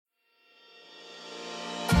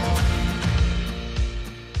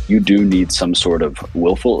you do need some sort of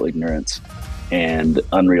willful ignorance and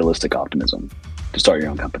unrealistic optimism to start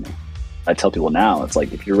your own company. I tell people now, it's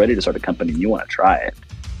like, if you're ready to start a company and you want to try it,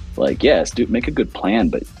 like, yes, make a good plan,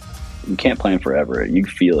 but you can't plan forever. You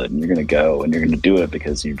feel it and you're going to go and you're going to do it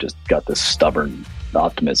because you've just got this stubborn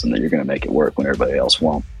optimism that you're going to make it work when everybody else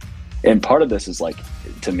won't. And part of this is like,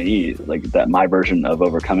 to me, like that my version of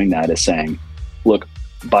overcoming that is saying, look,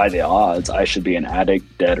 by the odds, I should be an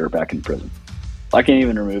addict, dead, or back in prison. I can't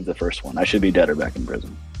even remove the first one. I should be dead or back in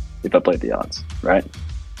prison if I played the odds, right?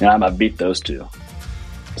 And I've beat those two.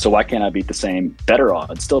 So why can't I beat the same, better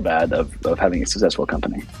odds, still bad, of having a successful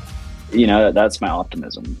company? You know, that's my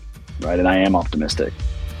optimism, right? And I am optimistic.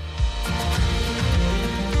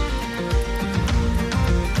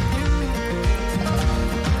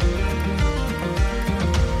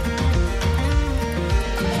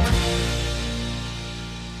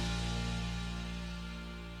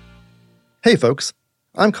 Hey folks,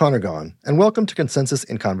 I'm Connor Gaughan, and welcome to Consensus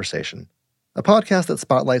in Conversation, a podcast that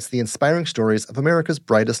spotlights the inspiring stories of America's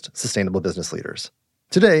brightest sustainable business leaders.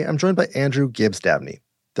 Today, I'm joined by Andrew Gibbs-Dabney,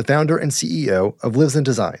 the founder and CEO of LIVSN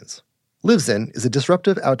Designs. LIVSN is a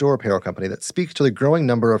disruptive outdoor apparel company that speaks to the growing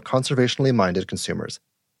number of conservationally minded consumers,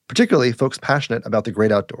 particularly folks passionate about the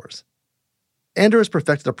great outdoors. Andrew has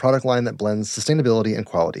perfected a product line that blends sustainability and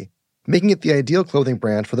quality, making it the ideal clothing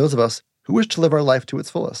brand for those of us who wish to live our life to its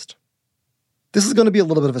fullest. This is going to be a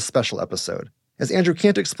little bit of a special episode, as Andrew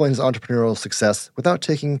can't explain his entrepreneurial success without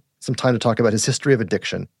taking some time to talk about his history of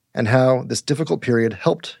addiction and how this difficult period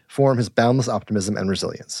helped form his boundless optimism and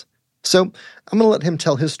resilience. So I'm going to let him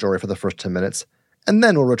tell his story for the first 10 minutes, and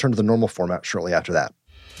then we'll return to the normal format shortly after that.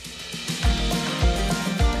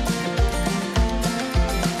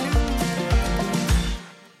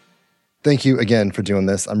 Thank you again for doing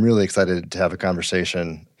this. I'm really excited to have a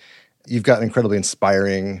conversation. You've got an incredibly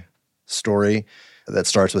inspiring story that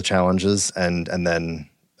starts with challenges and then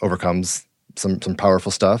overcomes some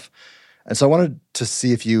powerful stuff. And so I wanted to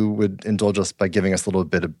see if you would indulge us by giving us a little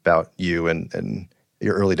bit about you and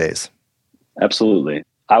your early days. Absolutely.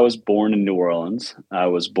 I was born in New Orleans. I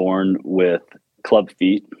was born with club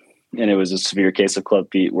feet, and it was a severe case of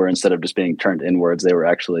club feet where instead of just being turned inwards, they were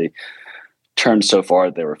actually turned so far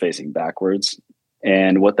that they were facing backwards.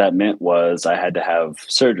 And what that meant was I had to have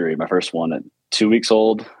surgery, my first one at 2 weeks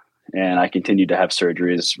old. And I continued to have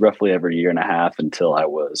surgeries roughly every year and a half until I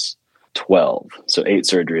was 12. So 8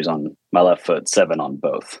 surgeries on my left foot, 7 on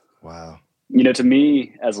both. Wow. You know, to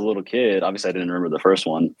me as a little kid, obviously I didn't remember the first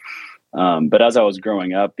one. But as I was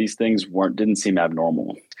growing up, these things didn't seem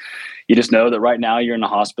abnormal. You just know that right now you're in the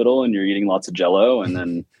hospital and you're eating lots of Jell-O, and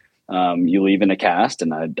then you leave in a cast,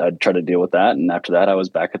 and I'd try to deal with that. And after that, I was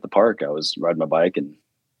back at the park. I was riding my bike and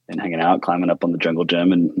hanging out, climbing up on the jungle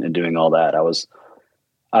gym and doing all that.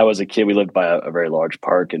 I was a kid. We lived by a very large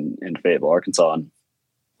park in Fayetteville, Arkansas. And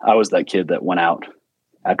I was that kid that went out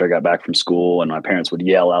after I got back from school, and my parents would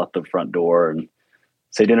yell out the front door and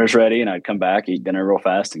say, dinner's ready. And I'd come back, eat dinner real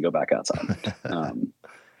fast, and go back outside.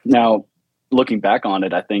 Now, looking back on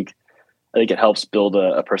it, I think it helps build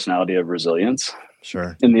a personality of resilience.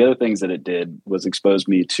 Sure. And the other things that it did was expose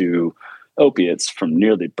me to opiates from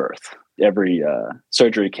nearly birth. Every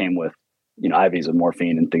surgery came with IVs of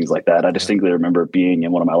morphine and things like that. I distinctly remember being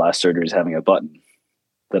in one of my last surgeries having a button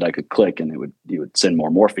that I could click and you would send more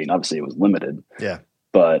morphine. Obviously it was limited. Yeah.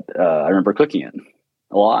 But I remember clicking it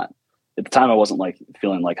a lot. At the time I wasn't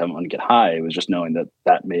feeling like I'm going to get high. It was just knowing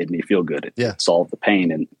that made me feel good. It solved the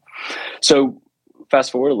pain. And so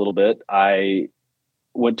fast forward a little bit, I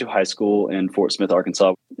went to high school in Fort Smith,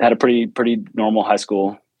 Arkansas. Had a pretty normal high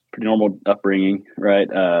school, pretty normal upbringing, right?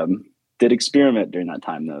 Did experiment during that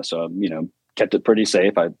time though. So, kept it pretty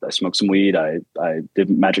safe. I smoked some weed. I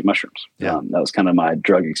did magic mushrooms. Yeah. That was kind of my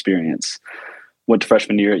drug experience. Went to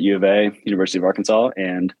freshman year at U of A, University of Arkansas,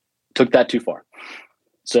 and took that too far.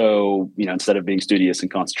 So, instead of being studious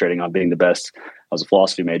and concentrating on being the best, I was a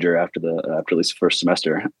philosophy major after at least the first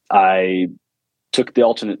semester. I took the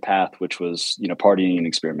alternate path, which was, partying and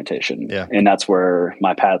experimentation. Yeah. And that's where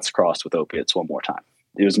my paths crossed with opiates one more time.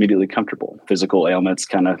 It was immediately comfortable. Physical ailments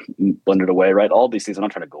kind of blended away, right? All these things, I'm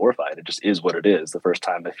not trying to glorify it. It just is what it is. The first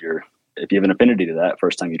time, if you have an affinity to that,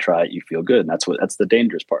 first time you try it, you feel good. And that's the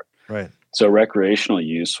dangerous part. Right. So recreational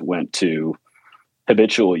use went to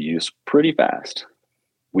habitual use pretty fast.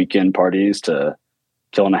 Weekend parties to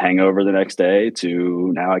killing a hangover the next day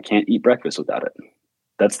to now I can't eat breakfast without it.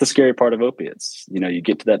 That's the scary part of opiates. You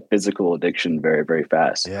get to that physical addiction very, very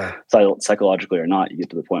fast. Yeah. Psychologically or not, you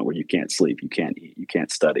get to the point where you can't sleep, you can't eat, you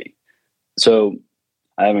can't study. So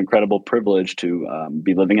I have incredible privilege to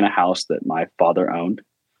be living in a house that my father owned.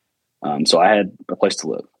 So I had a place to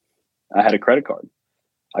live. I had a credit card.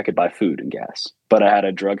 I could buy food and gas. But I had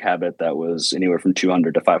a drug habit that was anywhere from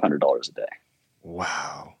 $200 to $500 a day.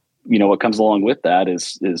 Wow. What comes along with that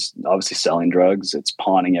is obviously selling drugs. It's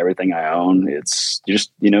pawning everything I own. It's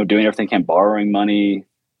just, doing everything I can, borrowing money,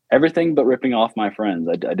 everything but ripping off my friends.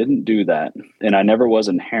 I didn't do that. And I never was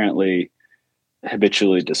inherently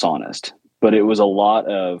habitually dishonest, but it was a lot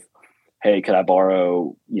of, hey, could I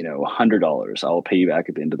borrow, $100? I'll pay you back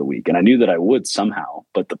at the end of the week. And I knew that I would somehow,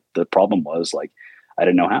 but the problem was like, I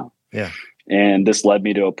didn't know how. Yeah. And this led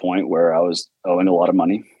me to a point where I was owing a lot of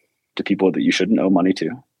money to people that you shouldn't owe money to.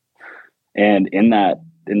 And in that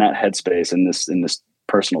headspace, in this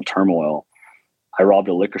personal turmoil, I robbed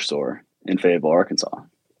a liquor store in Fayetteville, Arkansas.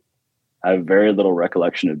 I have very little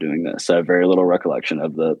recollection of doing this. I have very little recollection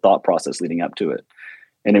of the thought process leading up to it.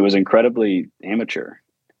 And it was incredibly amateur.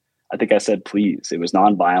 I think I said, please. It was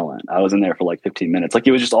nonviolent. I was in there for like 15 minutes. Like,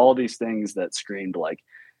 it was just all these things that screamed like,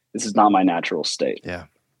 this is not my natural state. Yeah.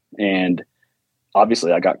 And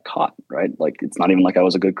obviously I got caught, right? Like, it's not even like I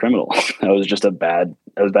was a good criminal. I was bad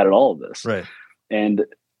at all of this. Right. And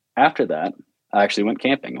after that, I actually went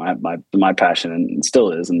camping. My passion, and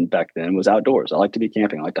still is, and back then, was outdoors. I like to be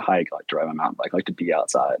camping. I like to hike. I like to ride my mountain bike. I like to be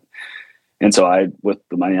outside. And so with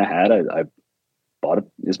the money I had, I bought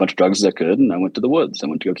as much drugs as I could, and I went to the woods. I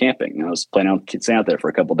went to go camping. And I was planning on staying out there for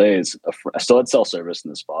a couple of days. I still had cell service in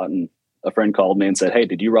the spot, and a friend called me and said, "Hey,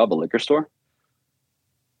 did you rob a liquor store?"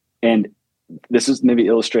 And this maybe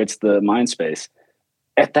illustrates the mind space.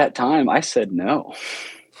 At that time, I said no.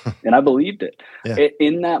 And I believed it. Yeah.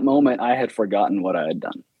 In that moment, I had forgotten what I had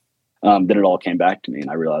done. Then it all came back to me, and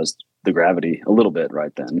I realized the gravity a little bit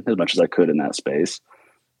right then, as much as I could in that space.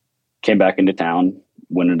 Came back into town,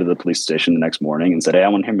 went into the police station the next morning and said, "Hey,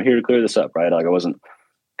 I'm here to clear this up," right? Like, I wasn't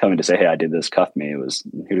coming to say, "Hey, I did this, cuff me." It was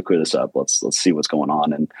here to clear this up. Let's see what's going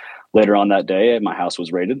on. And later on that day, my house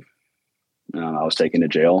was raided. I was taken to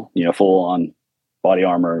jail, full on body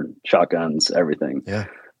armor, shotguns, everything. Yeah.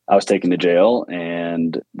 I was taken to jail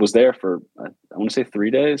and was there for, I want to say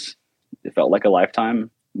 3 days. It felt like a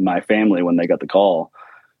lifetime. My family, when they got the call,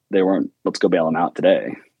 they weren't, "Let's go bail him out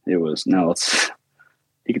today." It was, "No,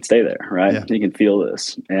 he can stay there, right? Yeah. He can feel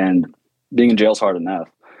this." And being in jail is hard enough.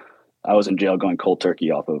 I was in jail going cold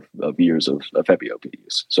turkey off of years of heavy opiate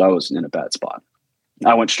use. So I was in a bad spot.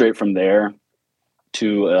 I went straight from there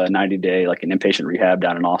to a 90-day, like an inpatient rehab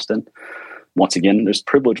down in Austin. Once again, there's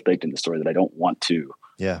privilege baked in the story that I don't want to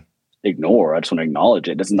ignore. I just want to acknowledge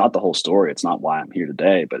it. It's not the whole story. It's not why I'm here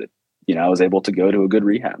today, but I was able to go to a good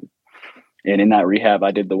rehab. And in that rehab,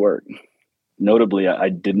 I did the work. Notably, I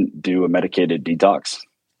didn't do a medicated detox.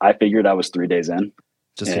 I figured I was 3 days in.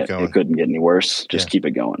 Just keep going. It couldn't get any worse. Just keep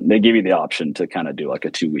it going. They give you the option to kind of do like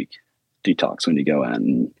a 2-week detox when you go in.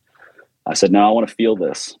 And I said, "No, I want to feel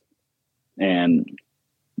this." And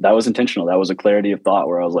that was intentional. That was a clarity of thought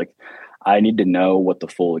where I was like, I need to know what the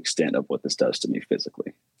full extent of what this does to me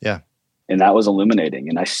physically. Yeah. And that was illuminating.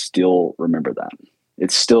 And I still remember that.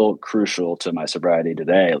 It's still crucial to my sobriety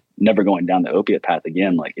today. Never going down the opiate path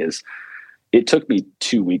again, it took me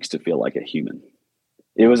 2 weeks to feel like a human.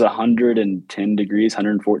 It was 110 degrees,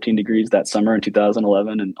 114 degrees that summer in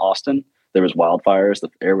 2011 in Austin. There was wildfires. The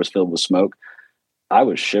air was filled with smoke. I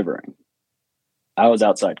was shivering. I was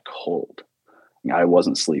outside cold. I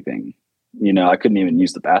wasn't sleeping. I couldn't even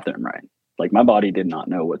use the bathroom right. Like, my body did not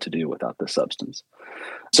know what to do without this substance.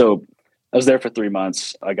 So I was there for 3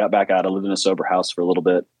 months. I got back out. I lived in a sober house for a little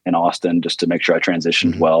bit in Austin just to make sure I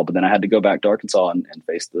transitioned well. But then I had to go back to Arkansas and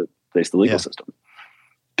face the legal system.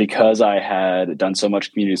 Because I had done so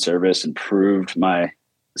much community service and proved my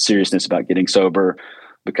seriousness about getting sober,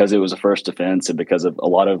 because it was a first offense, and because of a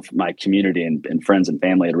lot of my community and friends and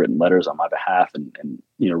family had written letters on my behalf and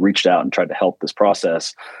reached out and tried to help this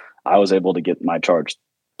process, I was able to get my charge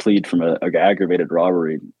plead from a aggravated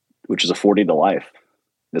robbery, which is a 40 to life.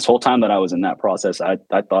 This whole time that I was in that process, I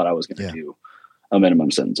thought I was going to do a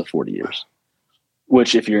minimum sentence of 40 years,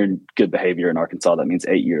 which, if you're in good behavior in Arkansas, that means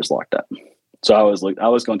 8 years locked up. So I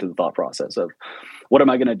was going through the thought process of, what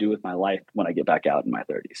am I going to do with my life when I get back out in my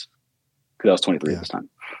 30s? Because I was 23 at this time.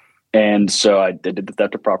 And so I did the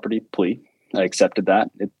theft of property plea. I accepted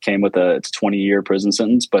that. It came with it's a 20-year prison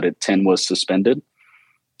sentence, but 10 was suspended.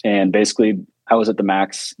 And basically, I was at the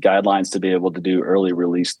max guidelines to be able to do early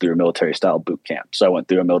release through a military-style boot camp. So I went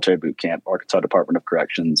through a military boot camp, Arkansas Department of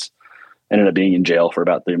Corrections, ended up being in jail for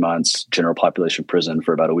about 3 months, general population prison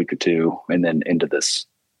for about a week or two, and then into this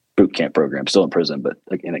boot camp program, still in prison, but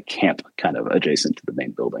in a camp kind of adjacent to the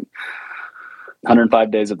main building.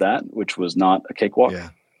 105 days of that, which was not a cakewalk. Yeah.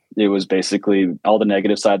 It was basically all the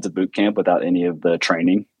negative sides of boot camp without any of the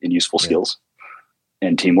training and useful skills.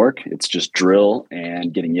 and teamwork. It's just drill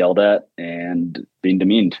and getting yelled at and being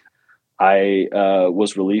demeaned. I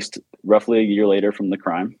was released roughly a year later from the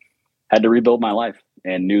crime, had to rebuild my life,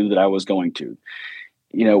 and knew that I was going to.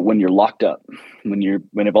 When you're locked up, when you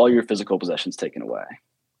have all your physical possessions taken away,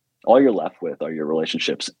 all you're left with are your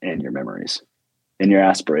relationships and your memories and your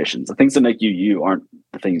aspirations. The things that make you aren't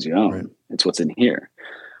the things you own. Right. It's what's in here.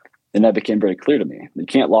 And that became very clear to me. You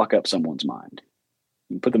can't lock up someone's mind.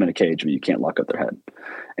 You can put them in a cage, but you can't lock up their head.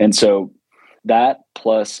 And so that,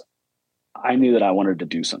 plus I knew that I wanted to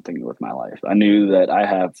do something with my life. I knew that I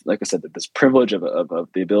have, like I said, that this privilege of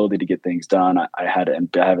the ability to get things done. I have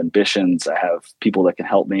ambitions. I have people that can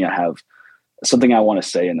help me. I have something I want to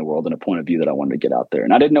say in the world and a point of view that I wanted to get out there.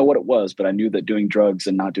 And I didn't know what it was, but I knew that doing drugs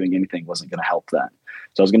and not doing anything wasn't going to help that.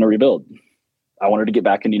 So I was going to rebuild. I wanted to get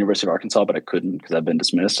back into University of Arkansas, but I couldn't because I'd been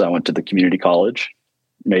dismissed. So I went to the community college,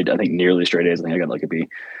 made, I think, nearly straight A's. I think I got like a B.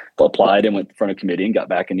 Applied and went in front of committee and got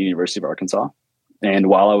back into University of Arkansas. And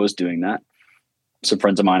while I was doing that, some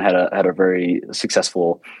friends of mine had a very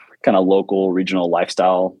successful kind of local regional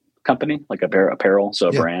lifestyle company, like apparel, so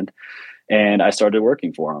a brand. And I started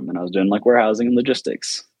working for them, and I was doing like warehousing and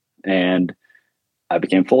logistics. And I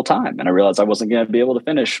became full-time, and I realized I wasn't going to be able to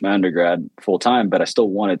finish my undergrad full-time, but I still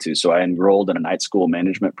wanted to. So I enrolled in a night school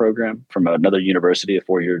management program from another university, a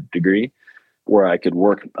 4-year degree, where I could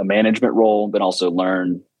work a management role, but also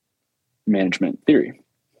learn management theory.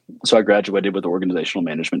 So I graduated with an organizational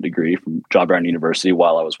management degree from John Brown University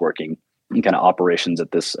while I was working in kind of operations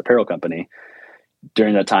at this apparel company.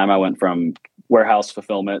 During that time, I went from warehouse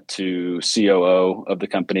fulfillment to COO of the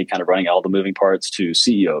company, kind of running all the moving parts, to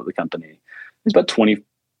CEO of the company. There's about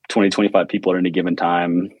 25 people at any given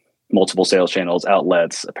time, multiple sales channels,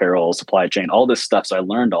 outlets, apparel, supply chain, all this stuff. So I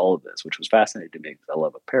learned all of this, which was fascinating to me because I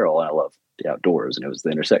love apparel and I love the outdoors. And it was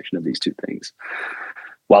the intersection of these two things.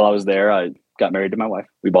 While I was there, I got married to my wife.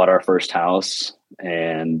 We bought our first house,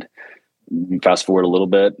 and fast forward a little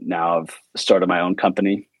bit. Now I've started my own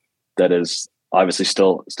company that is obviously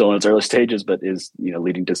still in its early stages, but is,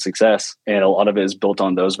 leading to success. And a lot of it is built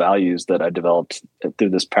on those values that I developed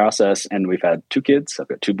through this process. And we've had 2 kids. I've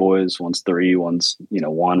got 2 boys, one's 3, one's,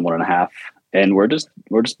 1.5. And we're just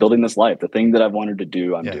building this life. The thing that I've wanted to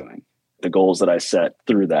do, I'm doing. The goals that I set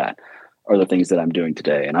through that are the things that I'm doing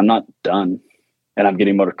today. And I'm not done. And I'm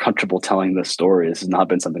getting more comfortable telling this story. This has not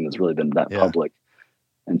been something that's really been that public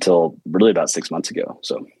until really about 6 months ago.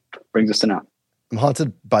 So brings us to now. I'm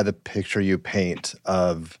haunted by the picture you paint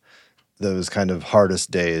of those kind of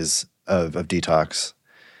hardest days of detox.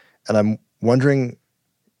 And I'm wondering,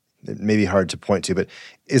 it may be hard to point to, but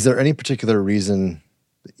is there any particular reason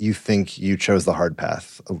you think you chose the hard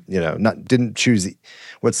path? Didn't choose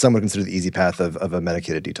what some would consider the easy path of a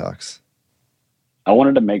medicated detox? I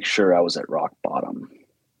wanted to make sure I was at rock bottom.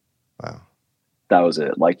 Wow. That was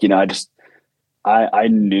it. I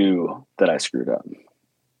knew that I screwed up.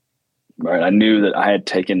 Right. I knew that I had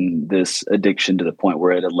taken this addiction to the point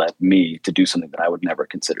where it had led me to do something that I would never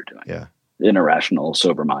consider doing. Yeah. In a rational,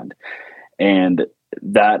 sober mind. And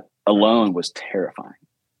that alone was terrifying.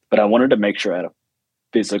 But I wanted to make sure I had a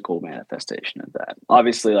physical manifestation of that.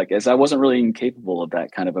 Obviously, as I wasn't really incapable of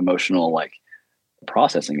that kind of emotional,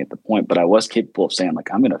 processing at the point, but I was capable of saying,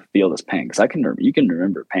 I'm going to feel this pain, because you can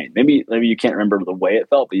remember pain. Maybe you can't remember the way it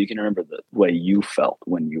felt, but you can remember the way you felt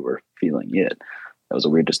when you were feeling it. That was a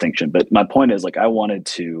weird distinction. But my point is, I wanted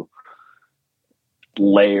to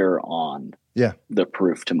layer on the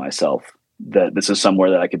proof to myself that this is somewhere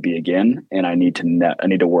that I could be again, and I need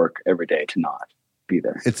to work every day to not be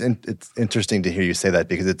there. It's interesting to hear you say that,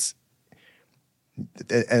 because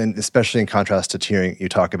and especially in contrast to hearing you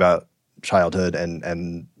talk about childhood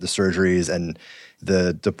and the surgeries and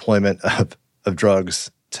the deployment of drugs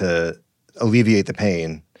to alleviate the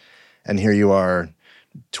pain. And here you are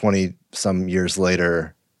 20 some years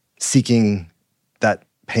later seeking that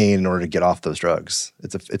pain in order to get off those drugs.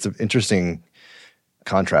 It's an interesting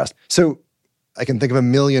contrast. So I can think of a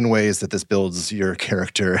million ways that this builds your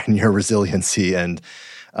character and your resiliency, and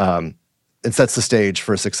it sets the stage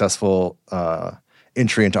for a successful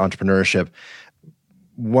entry into entrepreneurship.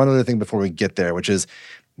 One other thing before we get there, which is,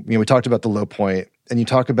 we talked about the low point, and you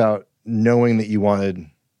talk about knowing that you wanted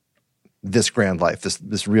this grand life,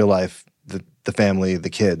 this real life, the family, the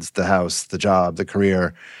kids, the house, the job, the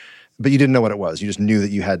career, but you didn't know what it was. You just knew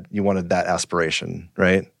that you wanted that aspiration,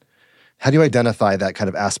 right? How do you identify that kind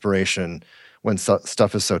of aspiration when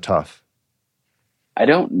stuff is so tough? I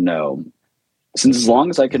don't know. Since as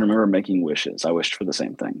long as I can remember making wishes, I wished for the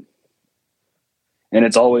same thing. And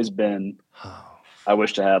it's always been, I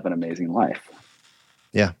wish to have an amazing life.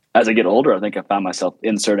 Yeah. As I get older, I think I found myself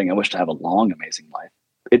inserting, I wish to have a long, amazing life.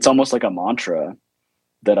 It's almost like a mantra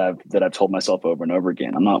that I've told myself over and over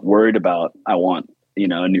again. I'm not worried about, I want,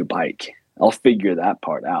 a new bike. I'll figure that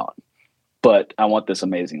part out. But I want this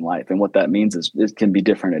amazing life. And what that means is it can be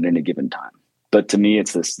different at any given time. But to me,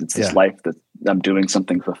 it's this life that I'm doing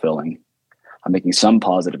something fulfilling. I'm making some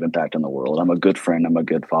positive impact on the world. I'm a good friend. I'm a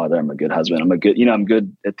good father. I'm a good husband. I'm I'm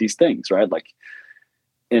good at these things, right?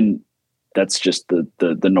 And that's just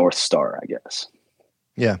the North Star, I guess.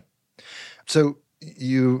 Yeah. So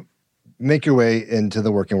you make your way into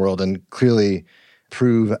the working world and clearly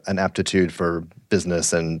prove an aptitude for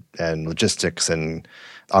business and logistics and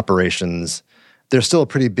operations. There's still a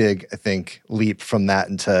pretty big, I think, leap from that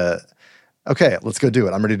into, okay, let's go do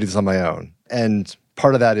it. I'm ready to do this on my own. And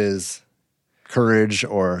part of that is courage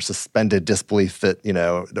or suspended disbelief that,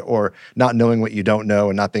 or not knowing what you don't know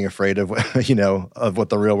and not being afraid of, of what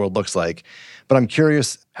the real world looks like. But I'm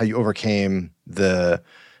curious how you overcame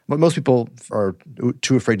what most people are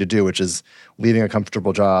too afraid to do, which is leaving a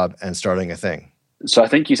comfortable job and starting a thing. So I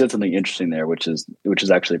think you said something interesting there, which is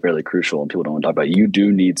actually fairly crucial and people don't want to talk about. You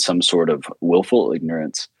do need some sort of willful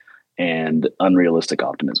ignorance and unrealistic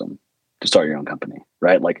optimism to start your own company,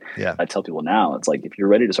 right? I tell people now, it's like, if you're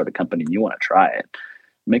ready to start a company and you want to try it,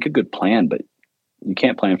 make a good plan, but you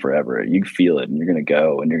can't plan forever. You feel it and you're going to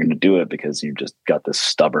go and you're going to do it because you've just got this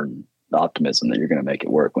stubborn optimism that you're going to make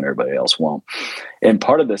it work when everybody else won't. And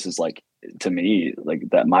part of this is to me,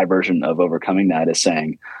 that my version of overcoming that is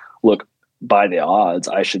saying, look, by the odds,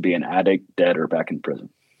 I should be an addict, dead, or back in prison.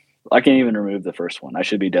 I can't even remove the first one. I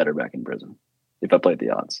should be dead or back in prison if I played the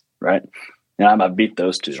odds, right? And I've beat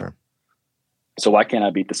those two. Sure. So why can't I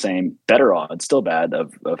beat the same better odds, still bad,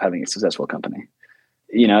 of having a successful company?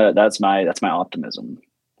 That's my optimism,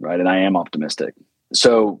 right? And I am optimistic.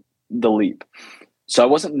 So the leap. So I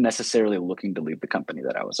wasn't necessarily looking to leave the company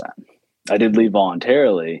that I was at. I did leave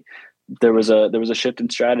voluntarily. There was a shift in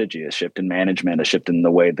strategy, a shift in management, a shift in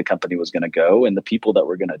the way the company was going to go and the people that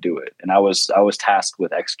were going to do it. And I was tasked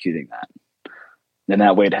with executing that. And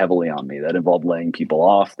that weighed heavily on me. That involved laying people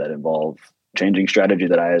off. That involved changing strategy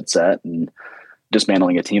that I had set and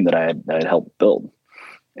dismantling a team that I had helped build.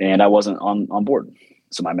 And I wasn't on board.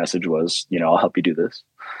 So my message was, I'll help you do this.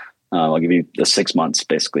 I'll give you the 6 months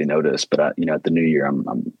basically notice, but at the new year, I'm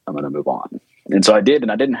going to move on. And so I did,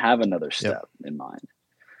 and I didn't have another step in mind.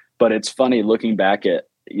 But it's funny looking back at,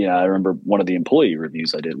 I remember one of the employee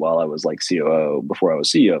reviews I did while I was COO, before I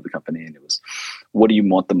was CEO of the company. And it was, what do you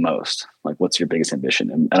want the most? What's your biggest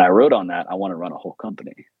ambition? And I wrote on that, I want to run a whole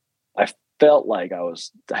company. I felt like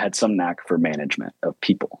I had some knack for management of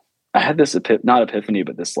people. I had this not epiphany,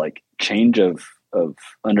 but this change of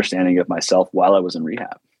understanding of myself while I was in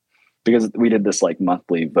rehab. Because we did this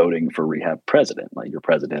monthly voting for rehab president, you're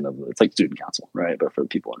president of, it's like student council, right? But for the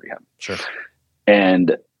people in rehab. Sure.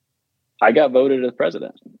 And I got voted as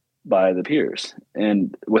president by the peers,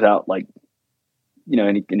 and without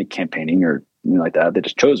any campaigning or anything like that, they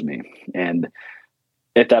just chose me. And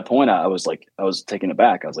at that point I was taken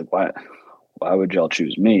aback. I was like, why would y'all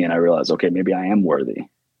choose me? And I realized, okay, maybe I am worthy. And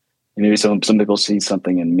maybe some people see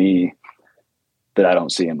something in me that I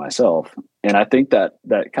don't see in myself. And I think that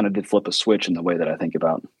kind of did flip a switch in the way that I think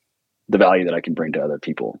about the value that I can bring to other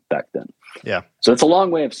people back then. Yeah. So it's a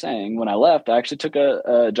long way of saying, when I left, I actually took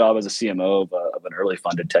a job as a CMO of an early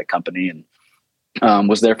funded tech company, and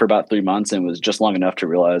was there for about 3 months, and was just long enough to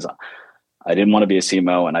realize I didn't want to be a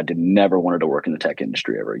CMO, and I never wanted to work in the tech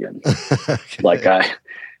industry ever again. Okay.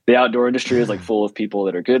 The outdoor industry is full of people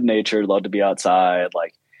that are good natured, love to be outside,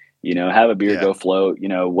 have a beer, go float,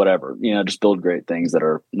 whatever, just build great things that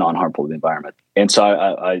are non-harmful to the environment. And so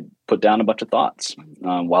I put down a bunch of thoughts.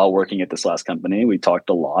 While working at this last company, we talked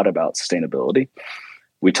a lot about sustainability.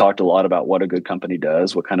 We talked a lot about what a good company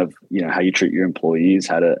does, what kind of, how you treat your employees,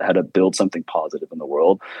 how to build something positive in the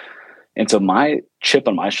world. And so my chip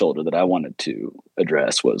on my shoulder that I wanted to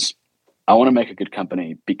address was, I want to make a good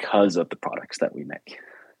company because of the products that we make.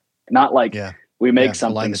 Not we make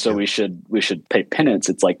something so we should pay penance.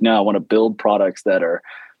 It's no, I want to build products that are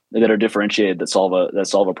differentiated, that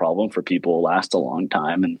solve a problem for people, last a long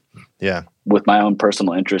time. And with my own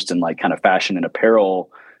personal interest in kind of fashion and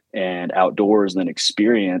apparel and outdoors and then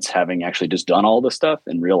experience, having actually just done all this stuff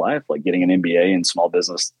in real life, getting an MBA in small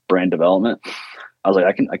business brand development, I was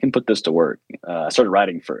I can put this to work. I started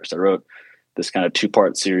writing first. I wrote this kind of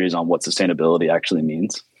 2-part series on what sustainability actually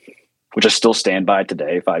means, which I still stand by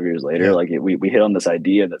today, 5 years later. We hit on this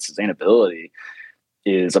idea that sustainability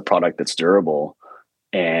is a product that's durable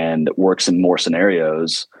and works in more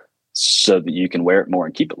scenarios so that you can wear it more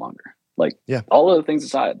and keep it longer. All other things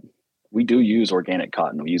aside, we do use organic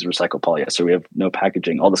cotton. We use recycled polyester. We have no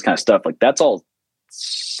packaging, all this kind of stuff. That's all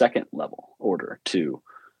second level order to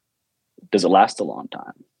Does it last a long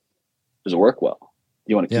time? Does it work well?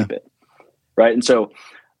 You want to keep it, right? And so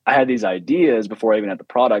I had these ideas before I even had the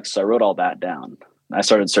products. So I wrote all that down. I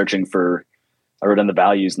started searching I wrote down the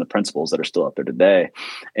values and the principles that are still up there today.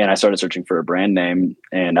 And I started searching for a brand name.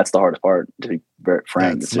 And that's the hardest part, to be very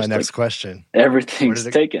frank. That's my next question. Everything's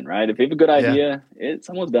taken, right? If you have a good idea,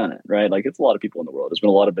 someone's done it, right? Like, it's a lot of people in the world. There's been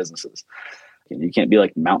a lot of businesses. You can't be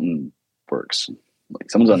like Mountain Works. Like,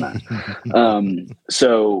 someone's done that.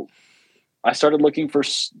 So I started looking for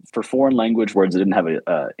foreign language words that didn't have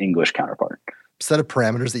a English counterpart. Set of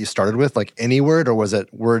parameters that you started with, like any word, or was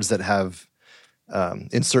it words that have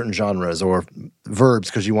in certain genres, or verbs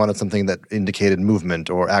because you wanted something that indicated movement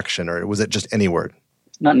or action, or was it just any word?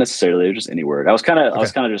 Not necessarily. It was just any word. I was kind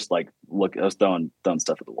of just like, I was throwing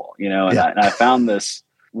stuff at the wall, and I found this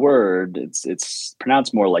word. It's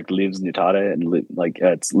pronounced more like livsnjutare, and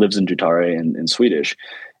it's livsnjutare in Swedish.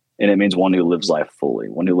 And it means one who lives life fully,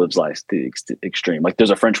 one who lives life to the extreme. Like,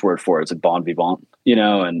 there's a French word for it. It's a bon vivant,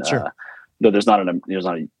 and sure. No, there's not an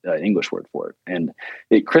English word for it. And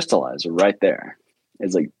it crystallized right there.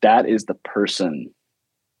 It's like, that is the person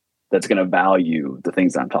that's going to value the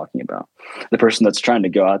things that I'm talking about. The person that's trying to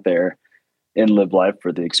go out there and live life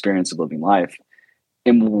for the experience of living life.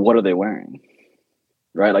 And what are they wearing?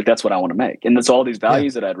 Right? Like, that's what I want to make. And that's all these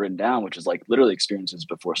values that I'd written down, which is like literally experiences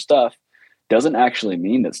before stuff, doesn't actually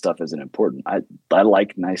mean that stuff isn't important. I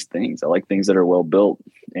like nice things. I like things that are well built.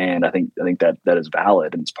 And I think that is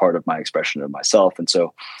valid, and it's part of my expression of myself. And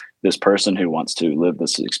so this person who wants to live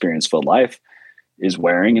this experience-filled life is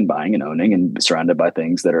wearing and buying and owning and surrounded by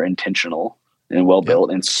things that are intentional and well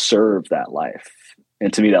built and serve that life.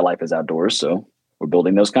 And to me, that life is outdoors. So we're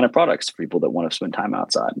building those kind of products for people that want to spend time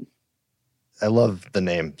outside. I love the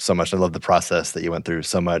name so much. I love the process that you went through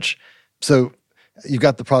so much. So you've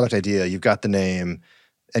got the product idea, you've got the name,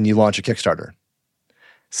 and you launch a Kickstarter.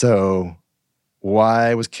 So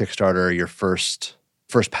why was Kickstarter your first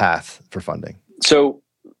path for funding? So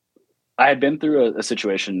I had been through a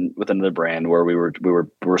situation with another brand where we were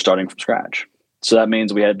starting from scratch. So that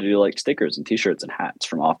means we had to do like stickers and t-shirts and hats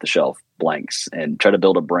from off the shelf blanks and try to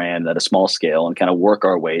build a brand at a small scale and kind of work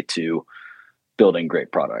our way to building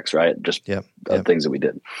great products, right? Just things that we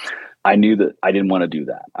did. I knew that I didn't want to do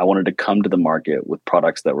that. I wanted to come to the market with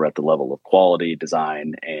products that were at the level of quality,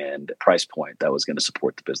 design, and price point that was going to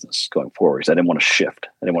support the business going forward. So I didn't want to shift.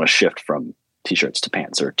 I didn't want to shift from t-shirts to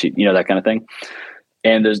pants or that kind of thing.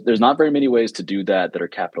 And there's not very many ways to do that are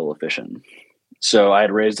capital efficient. So I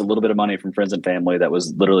had raised a little bit of money from friends and family that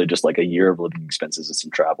was literally just like a year of living expenses and some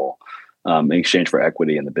travel in exchange for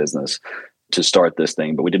equity in the business to start this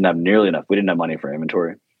thing. But we didn't have nearly enough. We didn't have money for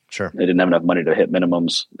inventory. Sure. They didn't have enough money to hit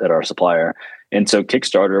minimums at our supplier. And so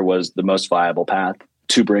Kickstarter was the most viable path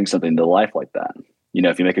to bring something to life like that.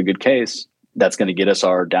 If you make a good case, that's going to get us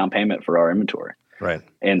our down payment for our inventory. Right.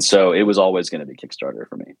 And so it was always going to be Kickstarter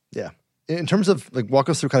for me. Yeah. In terms of walk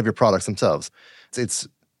us through kind of your products themselves. It's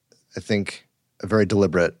I think, a very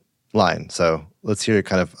deliberate line. So let's hear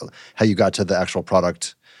kind of how you got to the actual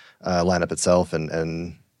product lineup itself and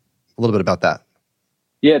a little bit about that.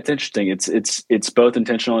 Yeah, it's interesting. It's both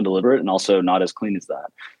intentional and deliberate, and also not as clean as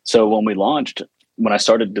that. So when I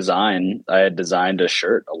started design, I had designed a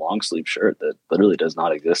long sleeve shirt that literally does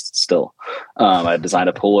not exist still. I had designed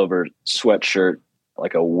a pullover sweatshirt,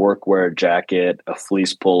 like a workwear jacket, a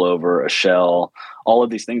fleece pullover, a shell, all of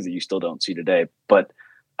these things that you still don't see today. But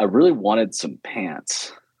I really wanted some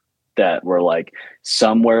pants that were like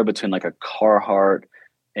somewhere between like a Carhartt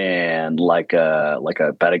and like a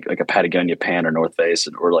Patagonia pant or North Face,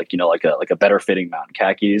 or like a better fitting Mountain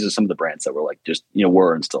Khaki. These are some of the brands that were like just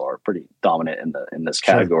were and still are pretty dominant in this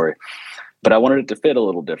category. Sure. But I wanted it to fit a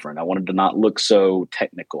little different. I wanted to not look so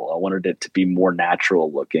technical. I wanted it to be more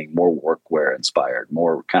natural looking, more workwear inspired,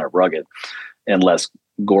 more kind of rugged, and less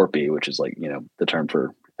gorpy, which is like the term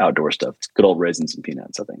for outdoor stuff. It's good old raisins and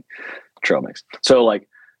peanuts, I think, trail mix. So like,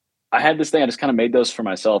 I had this thing, I just kind of made those for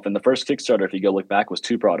myself. And the first Kickstarter, if you go look back, was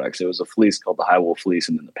 2 products. It was a fleece called the High Wool Fleece,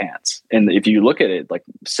 and then the pants. And if you look at it, like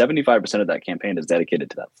 75% of that campaign is dedicated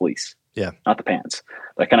to that fleece. Yeah. Not the pants.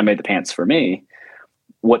 But I kind of made the pants for me.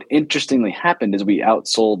 What interestingly happened is we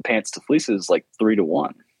outsold pants to fleeces like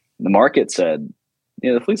 3-1. The market said,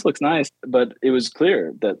 the fleece looks nice, but it was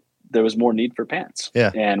clear that there was more need for pants.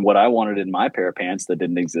 Yeah. And what I wanted in my pair of pants that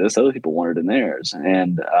didn't exist, other people wanted in theirs.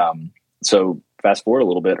 And so fast forward a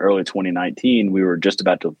little bit, early 2019, we were just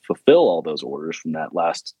about to fulfill all those orders from that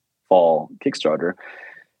last fall Kickstarter.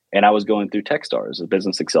 And I was going through Techstars, a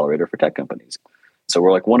business accelerator for tech companies. So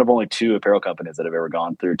we're like one of only 2 apparel companies that have ever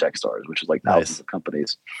gone through Techstars, which is like thousands of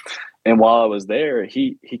companies. And while I was there,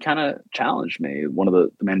 he kind of challenged me. One of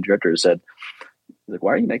the managing directors said, He's like,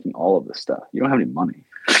 why are you making all of this stuff? You don't have any money.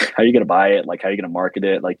 How are you going to buy it? Like, how are you going to market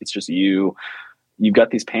it? Like, it's just you. You've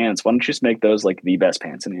got these pants. Why don't you just make those like the best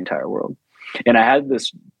pants in the entire world? And I had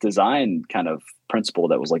this design kind of principle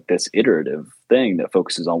that was like this iterative thing that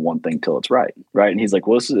focuses on one thing till it's right. Right. And he's like,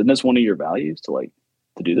 well, isn't this one of your values to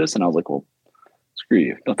do this? And I was like, well, screw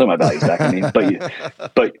you. Don't throw my values back at me.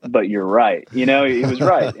 But you're right. He was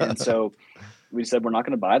right. And so we said, we're not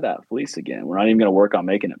going to buy that fleece again. We're not even going to work on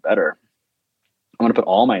making it better. I'm going to put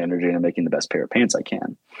all my energy into making the best pair of pants I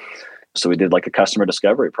can. So we did like a customer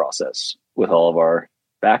discovery process with all of our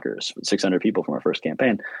backers, 600 people from our first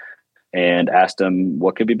campaign, and asked them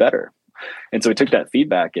what could be better. And so we took that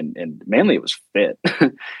feedback and mainly it was fit.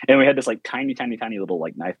 And we had this like tiny little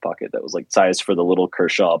like knife pocket that was like sized for the little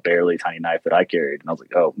Kershaw, barely tiny knife that I carried. And I was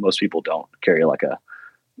like, oh, most people don't carry like a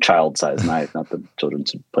child-sized knife, not the children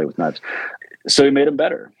to play with knives. So we made them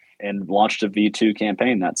better and launched a V2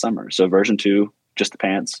 campaign that summer. So version 2, just the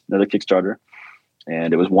pants, another Kickstarter.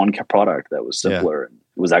 And it was one product that was simpler. And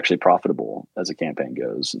it was actually profitable as a campaign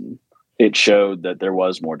goes. And it showed that there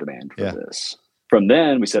was more demand for this. From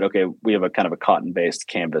then we said, okay, we have a kind of a cotton-based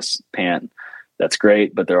canvas pant. That's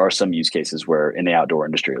great. But there are some use cases where in the outdoor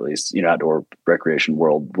industry, at least, outdoor recreation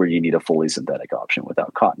world, where you need a fully synthetic option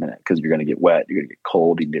without cotton in it, because you're going to get wet, you're going to get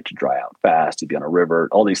cold, you need it to dry out fast, you'd be on a river,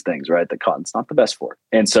 all these things, right? That cotton's not the best for.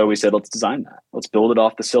 And so we said, let's design that. Let's build it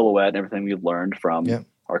off the silhouette and everything we've learned from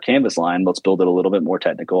our canvas line. Let's build it a little bit more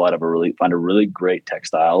technical find a really great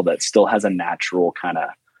textile that still has a natural kind of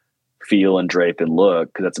feel and drape and look,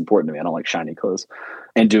 because that's important to me. I don't like shiny clothes.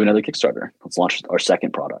 And do another Kickstarter. Let's launch our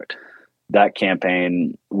second product. That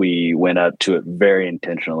campaign, we went up to it very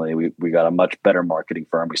intentionally. We got a much better marketing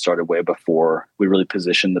firm. We started way before we really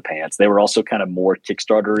positioned the pants. They were also kind of more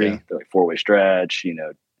Kickstarter-y. They're like 4-way stretch,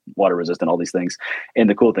 water resistant, all these things. And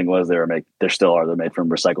the cool thing was they're made from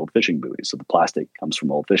recycled fishing buoys. So the plastic comes from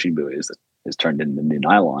old fishing buoys that is turned into new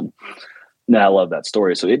nylon. And I love that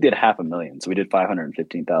story. So it did $500,000. So we did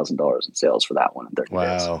 $515,000 in sales for that one in 30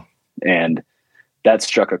 days. And that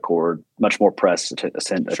struck a chord, much more press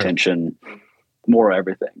attention, more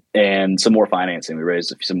everything, and some more financing. We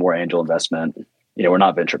raised some more angel investment. We're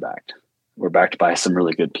not venture backed. We're backed by some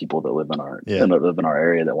really good people that live in our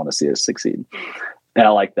area that want to see us succeed. And I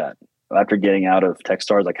like that. After getting out of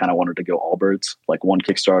Techstars, I kind of wanted to go all birds, like one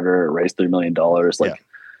Kickstarter, raise $3 million,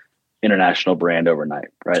 international brand overnight.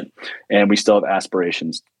 Right. And we still have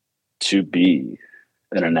aspirations to be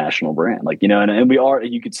an international brand, and we are.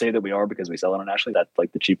 You could say that we are because we sell internationally. That's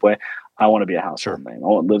like the cheap way. I want to be a household name. I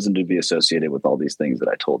want LIVSN to be associated with all these things that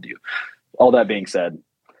I told you. All that being said,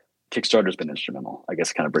 Kickstarter's been instrumental. I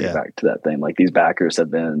guess kind of bring it back to that thing. Like, these backers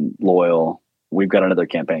have been loyal. We've got another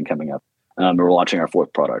campaign coming up. We're launching our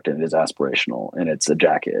fourth product, and it is aspirational, and it's a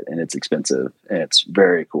jacket, and it's expensive, and it's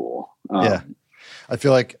very cool. I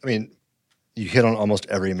feel like, you hit on almost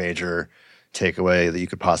every major takeaway that you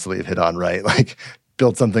could possibly have hit on, right? Like,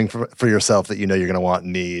 build something for yourself that you're going to want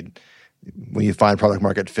and need. When you find product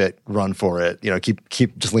market fit, run for it.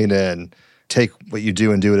 Keep just lean in, take what you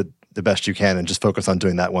do and do it the best you can, and just focus on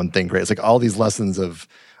doing that one thing great. It's like all these lessons of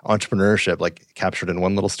entrepreneurship, like, captured in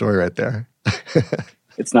one little story right there.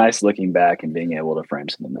 It's nice looking back and being able to frame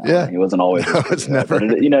something that way. It wasn't always. No, it's never.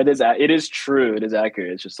 It is true. It is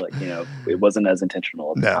accurate. It's just like, it wasn't as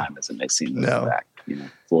intentional at the time as it may seem looking back. It's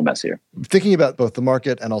a little messier. Thinking about both the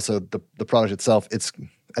market and also the product itself, it's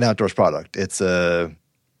an outdoors product.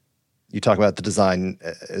 You talk about the design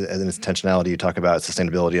and its intentionality. You talk about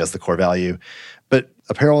sustainability as the core value. But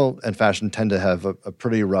apparel and fashion tend to have a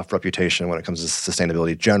pretty rough reputation when it comes to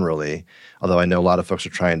sustainability generally, although I know a lot of folks are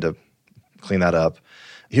trying to clean that up.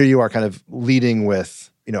 Here you are kind of leading with,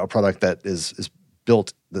 a product that is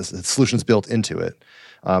built, the solution's built into it.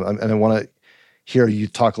 And I want to hear you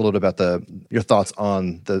talk a little bit about your thoughts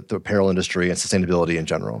on the apparel industry and sustainability in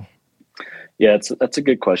general. Yeah, that's a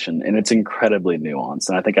good question, and it's incredibly nuanced.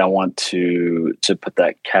 And I think I want to put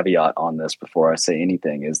that caveat on this before I say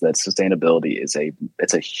anything, is that sustainability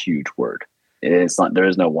it's a huge word. It's not, there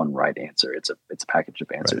is no one right answer. It's a package of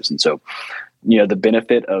answers. Right. And so, the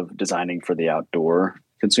benefit of designing for the outdoor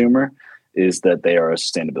consumer is that they are a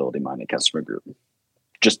sustainability minded customer group,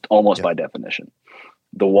 just almost by definition.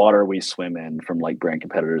 The water we swim in from like brand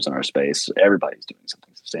competitors in our space, everybody's doing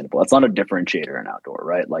something sustainable. That's not a differentiator in outdoor,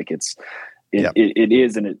 right? Like, it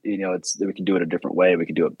is, and we can do it a different way. We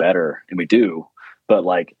can do it better, and we do. But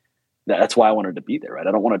like, that's why I wanted to be there, right?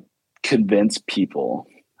 I don't want to convince people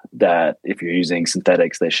that if you're using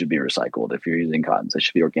synthetics, they should be recycled. If you're using cottons, they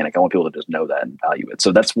should be organic. I want people to just know that and value it.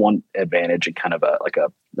 So that's one advantage and kind of a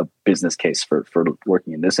business case for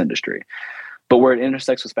working in this industry. But where it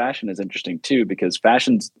intersects with fashion is interesting too, because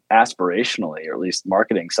fashion's aspirationally, or at least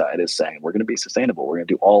marketing side, is saying we're going to be sustainable. We're going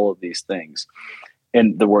to do all of these things.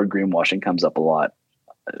 And the word greenwashing comes up a lot,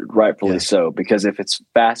 rightfully so, because if it's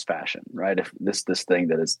fast fashion, right? If this thing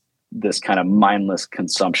that is this kind of mindless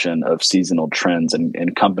consumption of seasonal trends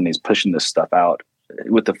and companies pushing this stuff out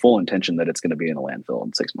with the full intention that it's going to be in a landfill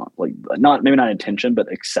in 6 months, like maybe not intention, but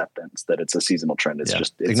acceptance that it's a seasonal trend. It's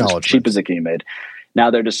just, it's as cheap as it can be made. Now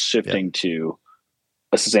they're just shifting to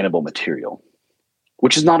a sustainable material,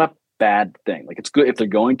 which is not a bad thing. Like, it's good if they're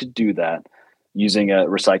going to do that using a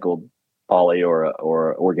recycled poly or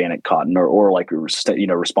organic cotton or like,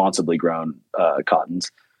 responsibly grown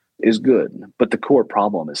cottons is good. But the core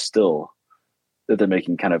problem is still that they're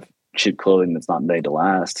making kind of cheap clothing that's not made to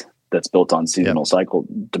last, that's built on seasonal cycle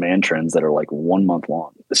demand trends that are like 1 month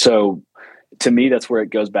long. So to me, that's where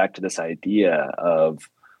it goes back to this idea of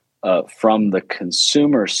from the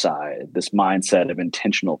consumer side, this mindset of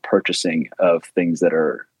intentional purchasing of things that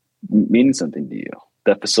are meaning something to you,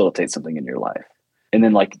 that facilitate something in your life. And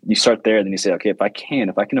then like you start there, and then you say, okay, if I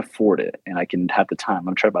can afford it and I can have the time, I'm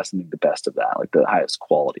gonna try to buy something the best of that, like the highest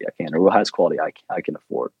quality I can, or the highest quality I can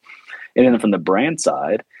afford. And then from the brand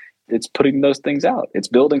side, it's putting those things out. It's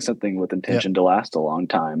building something with intention to last a long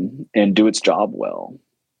time and do its job well.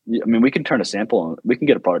 I mean, we can turn a sample, we can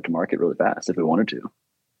get a product to market really fast if we wanted to.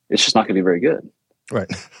 It's just not going to be very good.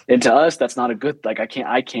 Right. And to us, that's not a good, like,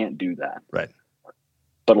 I can't do that. Right.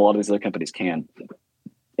 But a lot of these other companies can.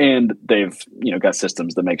 And they've, got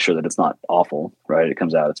systems that make sure that it's not awful, right? It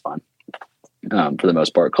comes out, it's fine. For the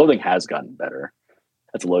most part, clothing has gotten better.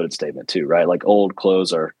 That's a loaded statement too, right? Like, old clothes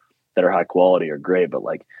that are high quality are great, but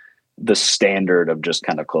like the standard of just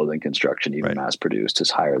kind of clothing construction, even mass produced,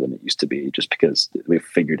 is higher than it used to be, just because we've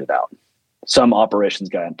figured it out. Some operations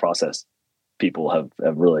guy and process people have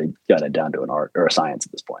really gotten it down to an art or a science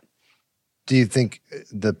at this point. Do you think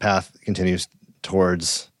the path continues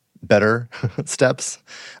towards better steps,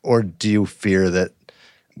 or do you fear that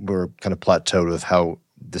we're kind of plateaued with how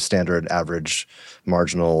the standard average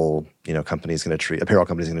marginal apparel company is going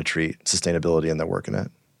to treat sustainability and their work in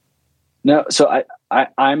it? No, so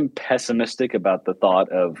I'm pessimistic about the thought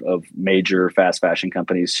of major fast fashion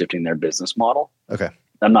companies shifting their business model. Okay.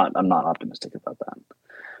 I'm not optimistic about that.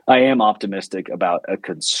 I am optimistic about a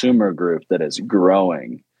consumer group that is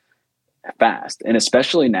growing fast, and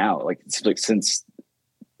especially now, like since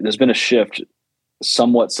there's been a shift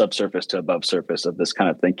somewhat subsurface to above surface of this kind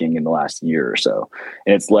of thinking in the last year or so.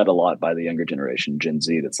 And it's led a lot by the younger generation, Gen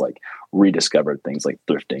Z, that's like rediscovered things like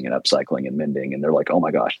thrifting and upcycling and mending. And they're like, oh my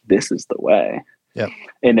gosh, this is the way. Yeah.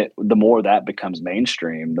 And the more that becomes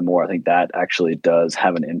mainstream, the more I think that actually does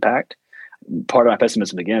have an impact. Part of my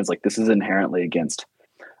pessimism, again, is like, this is inherently against,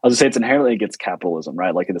 it's inherently against capitalism,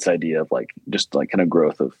 right? Like this idea of like, just like kind of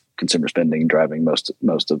growth of consumer spending driving most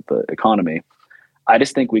of the economy. I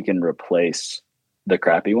just think we can replace the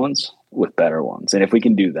crappy ones with better ones. And if we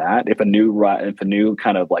can do that, if a new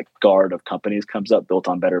kind of like guard of companies comes up built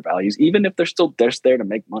on better values, even if they're there to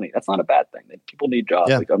make money, that's not a bad thing. People need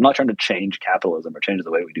jobs. Yeah. Like, I'm not trying to change capitalism or change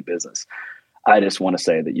the way we do business. I just want to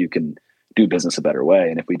say that you can do business a better way.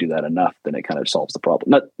 And if we do that enough, then it kind of solves the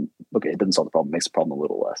problem. It doesn't solve the problem, it makes the problem a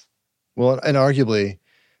little less. Well, and arguably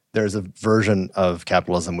there's a version of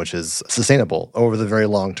capitalism which is sustainable over the very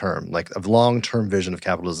long term, like a long-term vision of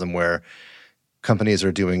capitalism where companies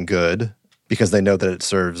are doing good because they know that it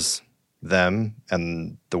serves them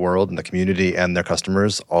and the world and the community and their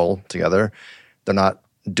customers all together. They're not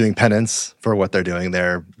doing penance for what they're doing.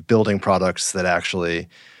 They're building products that actually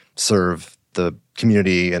serve the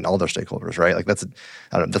community and all their stakeholders, right? Like that's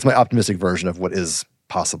my optimistic version of what is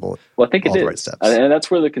possible. Well, I think it is. Right steps. And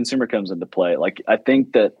that's where the consumer comes into play. Like, I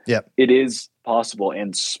think that it is possible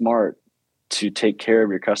and smart to take care of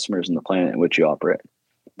your customers and the planet in which you operate.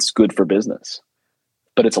 It's good for business.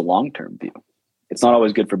 But it's a long-term view. It's not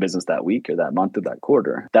always good for business that week or that month or that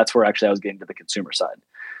quarter. That's where actually I was getting to the consumer side.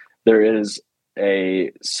 There is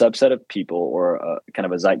a subset of people or a kind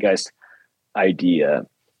of a zeitgeist idea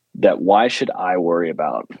that why should I worry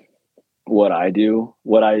about what I do?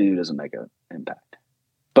 What I do doesn't make an impact.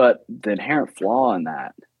 But the inherent flaw in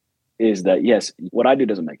that is that, yes, what I do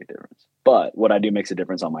doesn't make a difference. But what I do makes a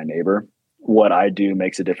difference on my neighbor. What I do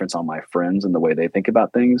makes a difference on my friends and the way they think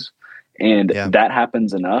about things. And that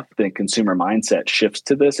happens enough, then consumer mindset shifts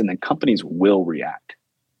to this, and then companies will react.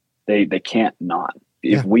 They can't not.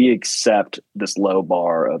 If we accept this low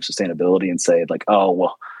bar of sustainability and say like, oh,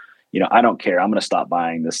 well, I don't care, I'm going to stop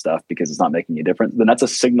buying this stuff because it's not making a difference, then that's a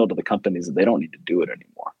signal to the companies that they don't need to do it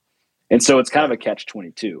anymore. And so it's kind of a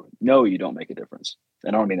catch-22. No, you don't make a difference.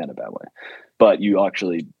 I don't mean that in a bad way. But you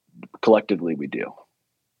actually, collectively, we do.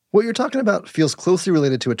 What you're talking about feels closely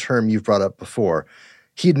related to a term you've brought up before,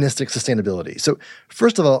 hedonistic sustainability. So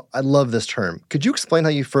first of all, I love this term. Could you explain how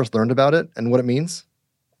you first learned about it and what it means?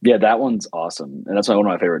 Yeah, that one's awesome. And that's one of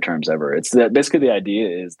my favorite terms ever. It's that basically the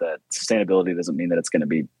idea is that sustainability doesn't mean that it's going to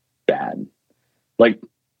be bad. Like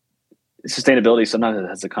sustainability sometimes it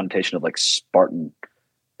has a connotation of like Spartan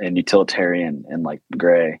and utilitarian and like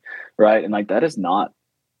gray, right? And like that is not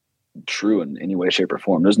true in any way, shape, or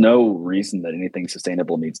form. There's no reason that anything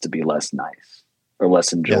sustainable needs to be less nice or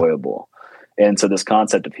less enjoyable. Yeah. And so this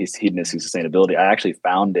concept of hedonistic sustainability, I actually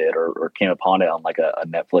found it or came upon it on like a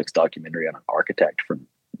Netflix documentary on an architect from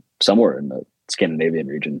somewhere in the Scandinavian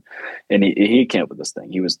region. And he came up with this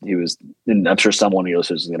thing. He was, and I'm sure someone of your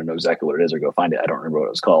listeners is going to know exactly what it is or go find it. I don't remember what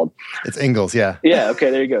it was called. It's Ingalls. Yeah. Yeah.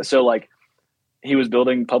 Okay. There you go. So like he was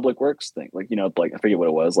building public works thing, like, like I forget what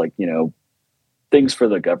it was, like, things for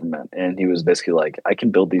the government. And he was basically like, I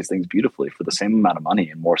can build these things beautifully for the same amount of money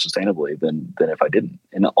and more sustainably than if I didn't.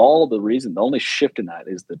 And the only shift in that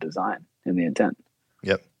is the design and the intent.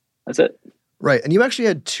 Yep. That's it. Right. And you actually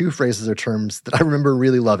had two phrases or terms that I remember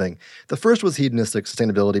really loving. The first was hedonistic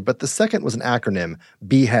sustainability, but the second was an acronym,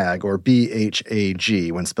 BHAG or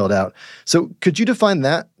BHAG when spelled out. So could you define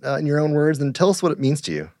that in your own words and tell us what it means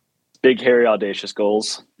to you? Big, hairy, audacious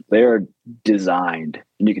goals. They are designed,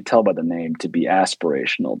 and you can tell by the name, to be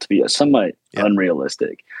aspirational, to be somewhat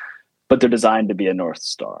unrealistic, but they're designed to be a North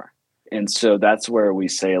Star. And so that's where we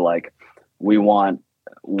say, like, we want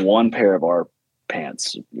one pair of our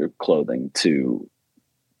pants, your clothing, to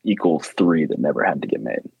equal 3 that never had to get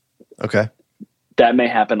made. Okay. That may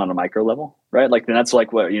happen on a micro level, right? Like, then that's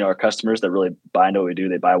like what, our customers that really buy into what we do,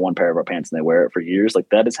 they buy one pair of our pants and they wear it for years. Like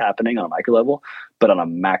that is happening on a micro level, but on a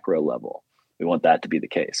macro level, we want that to be the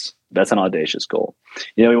case. That's an audacious goal.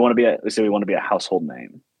 We want to be a household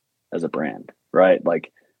name as a brand, right?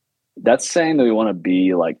 Like that's saying that we want to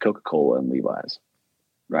be like Coca-Cola and Levi's,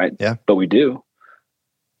 right? Yeah. But we do.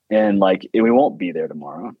 And like, we won't be there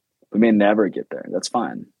tomorrow. We may never get there. That's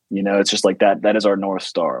fine. It's just like that is our North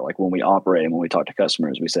Star. Like when we operate and when we talk to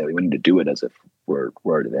customers, we say we need to do it as if we're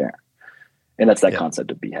already there. And that's that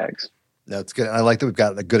concept of BHAGs. That's good. I like that we've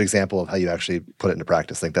got a good example of how you actually put it into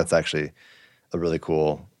practice. I think that's actually a really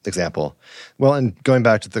cool example. Well, and going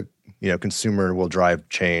back to the, consumer will drive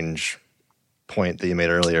change point that you made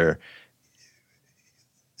earlier,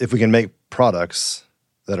 if we can make products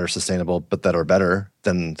that are sustainable, but that are better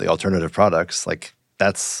than the alternative products, like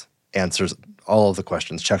that's answers all of the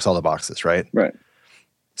questions, checks all the boxes, right? Right.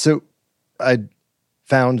 So I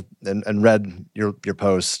found and read your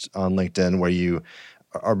post on LinkedIn where you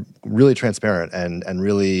are really transparent and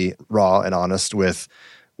really raw and honest with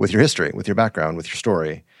your history, with your background, with your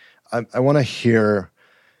story. I want to hear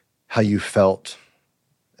how you felt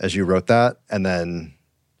as you wrote that and then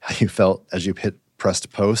how you felt as you hit press to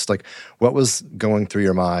post. Like what was going through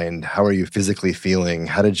your mind? How are you physically feeling?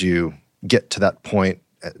 How did you get to that point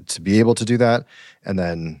to be able to do that? And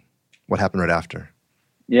then what happened right after?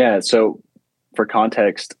 Yeah. So for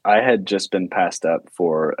context, I had just been passed up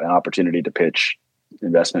for an opportunity to pitch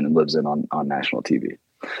investment in LIVSN on national TV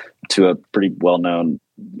to a pretty well-known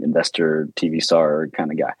investor, TV star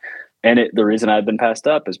kind of guy. And the reason I had been passed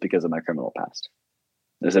up is because of my criminal past.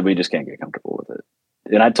 They said, we just can't get comfortable with it.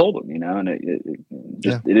 And I told them, and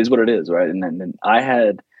it is what it is. Right. And then I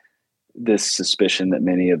had this suspicion that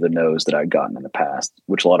many of the no's that I'd gotten in the past,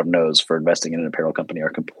 which a lot of no's for investing in an apparel company are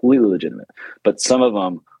completely legitimate, but some of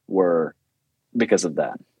them were because of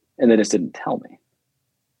that. And they just didn't tell me.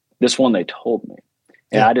 This one, they told me.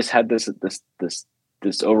 And I just had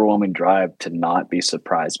this overwhelming drive to not be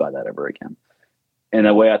surprised by that ever again. And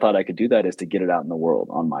the way I thought I could do that is to get it out in the world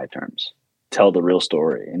on my terms, tell the real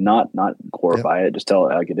story and not glorify it, just tell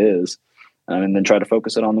it like it is. And then try to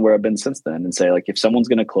focus it on where I've been since then and say, like, if someone's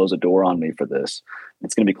going to close a door on me for this,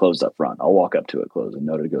 it's going to be closed up front. I'll walk up to it, close and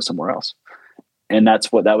know to go somewhere else. And that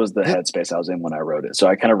was the headspace I was in when I wrote it. So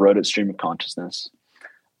I kind of wrote it stream of consciousness.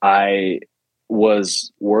 I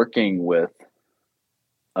was working with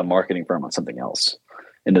a marketing firm on something else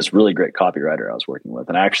and this really great copywriter I was working with.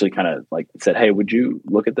 And I actually kind of like said, hey, would you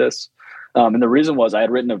look at this? And the reason was I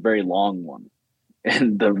had written a very long one.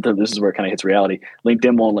 And this is where it kind of hits reality.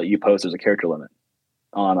 LinkedIn won't let you post. There's a character limit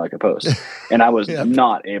on like a post. And I was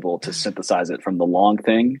not able to synthesize it from the long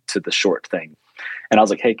thing to the short thing. And I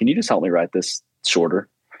was like, hey, can you just help me write this shorter?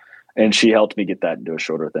 And she helped me get that into a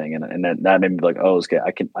shorter thing. And then that made me like, oh, okay,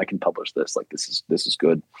 I can publish this. Like, this is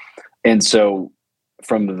good. And so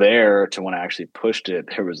from there to when I actually pushed it,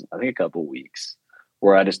 there was, I think, a couple of weeks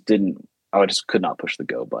where I just could not push the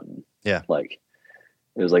go button. Yeah. Like,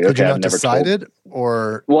 It was like, Had okay, you I've not never decided,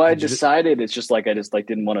 or Well, I had you decided it's just like I just like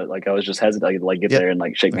didn't want to, like I was just hesitant. I could like get there and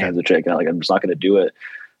like shake my hands with shake, and like I'm just not going to do it.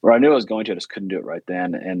 Or I knew I was going to, I just couldn't do it right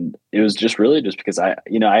then. And it was just really just because I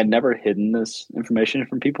had never hidden this information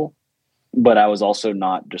from people, but I was also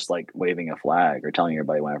not just like waving a flag or telling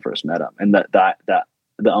everybody when I first met them. And that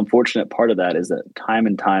the unfortunate part of that is that time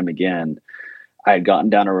and time again, I had gotten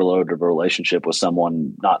down a road of a relationship with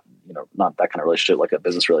someone, not that kind of relationship, like a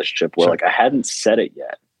business relationship where like I hadn't said it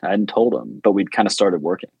yet. I hadn't told them, but we'd kind of started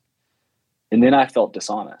working. And then I felt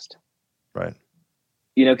dishonest. Right.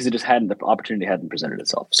 Because the opportunity hadn't presented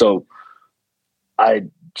itself. So I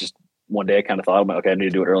just, one day I kind of thought, okay, I need to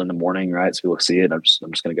do it early in the morning, right? So people see it. I'm just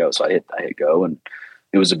going to go. So I hit go, and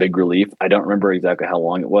it was a big relief. I don't remember exactly how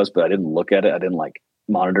long it was, but I didn't look at it. I didn't like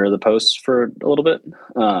monitor the posts for a little bit.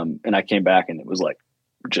 And I came back and it was like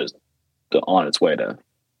just on its way to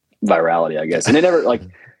virality, I guess. And it never like,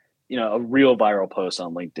 a real viral post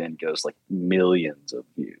on LinkedIn goes like millions of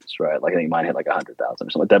views, right? Like I think mine hit like 100,000 or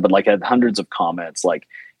something like that, but like had hundreds of comments. Like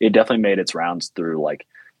it definitely made its rounds through like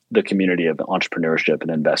the community of entrepreneurship and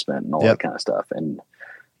investment and all that kind of stuff. And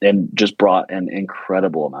just brought an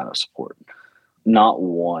incredible amount of support. Not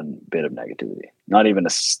one bit of negativity, not even the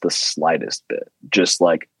slightest bit, just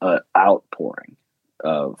like an outpouring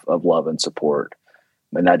of love and support.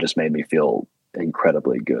 And that just made me feel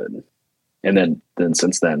incredibly good. And then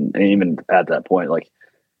since then, and even at that point, like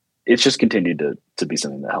it's just continued to be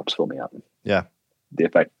something that helps fill me up. Yeah. The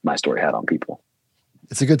effect my story had on people.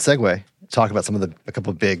 It's a good segue. Talk about a couple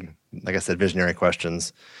of big, like I said, visionary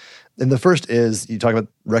questions. And the first is you talk about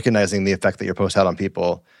recognizing the effect that your post had on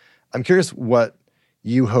people. I'm curious what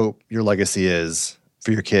you hope your legacy is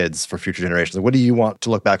for your kids, for future generations. What do you want to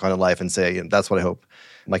look back on in life and say, that's what I hope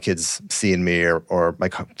my kids see in me or my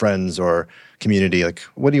friends or community? Like,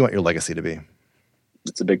 what do you want your legacy to be?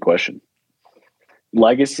 It's a big question.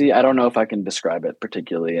 Legacy, I don't know if I can describe it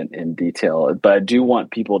particularly in detail, but I do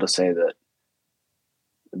want people to say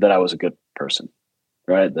that I was a good person,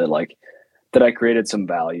 right? That I created some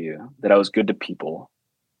value, that I was good to people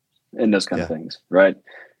and those kind of things, right?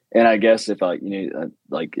 And I guess if I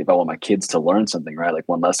want my kids to learn something, right? Like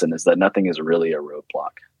one lesson is that nothing is really a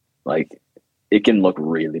roadblock. Like it can look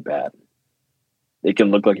really bad. It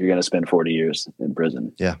can look like you're going to spend 40 years in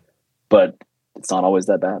prison. Yeah. But it's not always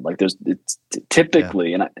that bad. Like it's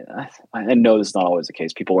typically, and I know this is not always the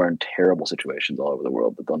case. People are in terrible situations all over the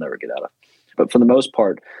world that they'll never get out of. But for the most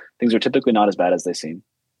part, things are typically not as bad as they seem.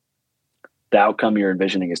 The outcome you're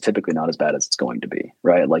envisioning is typically not as bad as it's going to be,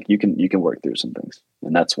 right? Like you can work through some things.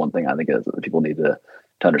 And that's one thing I think that people need to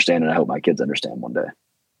understand. And I hope my kids understand one day.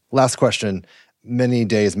 Last question. Many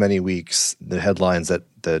days, many weeks, the headlines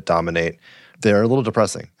that dominate, they're a little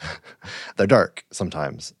depressing. They're dark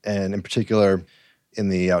sometimes. And in particular, in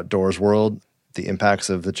the outdoors world, the impacts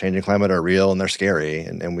of the changing climate are real and they're scary.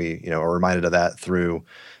 And we are reminded of that through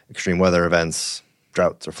extreme weather events,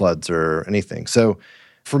 droughts or floods or anything. So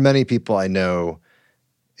for many people I know,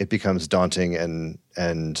 it becomes daunting and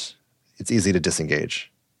it's easy to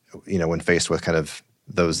disengage, when faced with kind of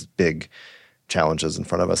those big challenges in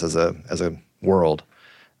front of us as a world.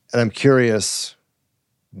 And I'm curious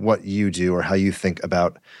what you do or how you think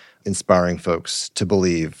about inspiring folks to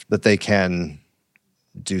believe that they can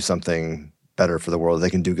do something better for the world, they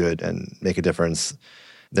can do good and make a difference.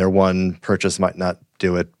 Their one purchase might not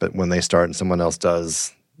do it, but when they start and someone else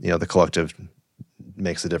does, the collective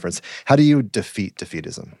makes a difference. How do you defeat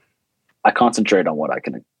defeatism? I concentrate on what I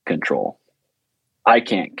can control. I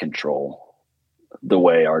can't control the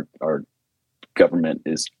way our government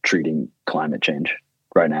is treating climate change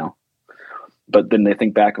right now. But then they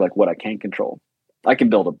think back like what I can control. I can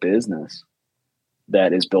build a business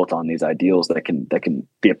that is built on these ideals that can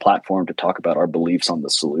be a platform to talk about our beliefs on the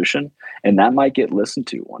solution. And that might get listened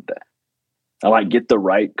to one day. I might get the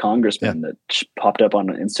right congressman that popped up on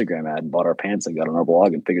an Instagram ad and bought our pants and got on our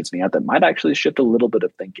blog and figured something out that might actually shift a little bit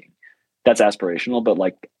of thinking. That's aspirational, but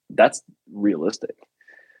like that's realistic.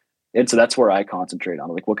 And so that's where I concentrate on,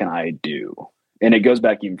 like, what can I do? And it goes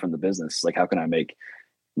back even from the business. Like, how can I make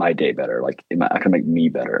my day better? Like, how can I make me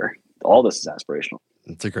better? All this is aspirational.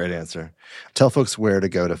 That's a great answer. Tell folks where to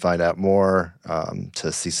go to find out more,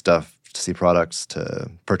 to see stuff, to see products, to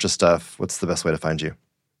purchase stuff. What's the best way to find you?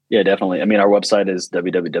 Yeah, definitely. I mean, our website is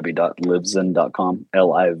www.livsn.com,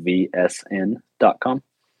 LIVSN.com.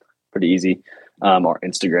 Pretty easy. Our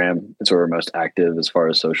Instagram is where we're most active as far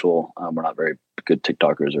as social. We're not very good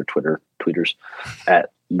TikTokers or tweeters at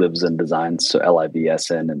LIVSN Designs. So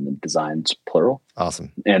LIVSN and the designs plural.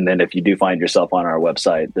 Awesome. And then if you do find yourself on our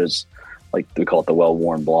website, there's like we call it the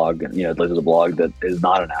well-worn blog. And, there's a blog that is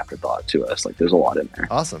not an afterthought to us. Like there's a lot in there.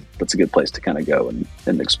 Awesome. That's a good place to kind of go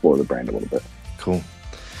and explore the brand a little bit. Cool.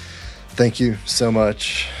 Thank you so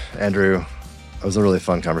much, Andrew. It was a really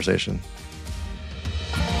fun conversation.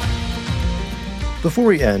 Before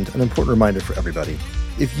we end, an important reminder for everybody.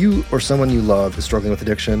 If you or someone you love is struggling with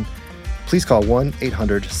addiction, please call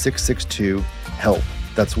 1-800-662-HELP.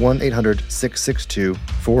 That's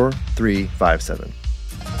 1-800-662-4357.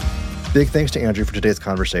 Big thanks to Andrew for today's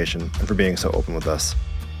conversation and for being so open with us.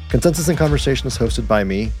 Consensus in Conversation is hosted by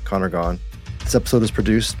me, Connor Gaughan. This episode is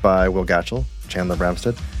produced by Will Gatchell, Chandler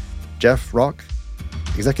Bramstead, Jeff Rock,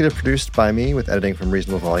 executive produced by me with editing from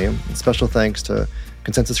Reasonable Volume, and special thanks to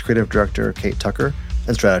Consensus Creative Director Kate Tucker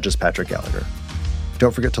and strategist Patrick Gallagher.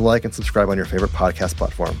 Don't forget to like and subscribe on your favorite podcast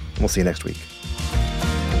platform. We'll see you next week.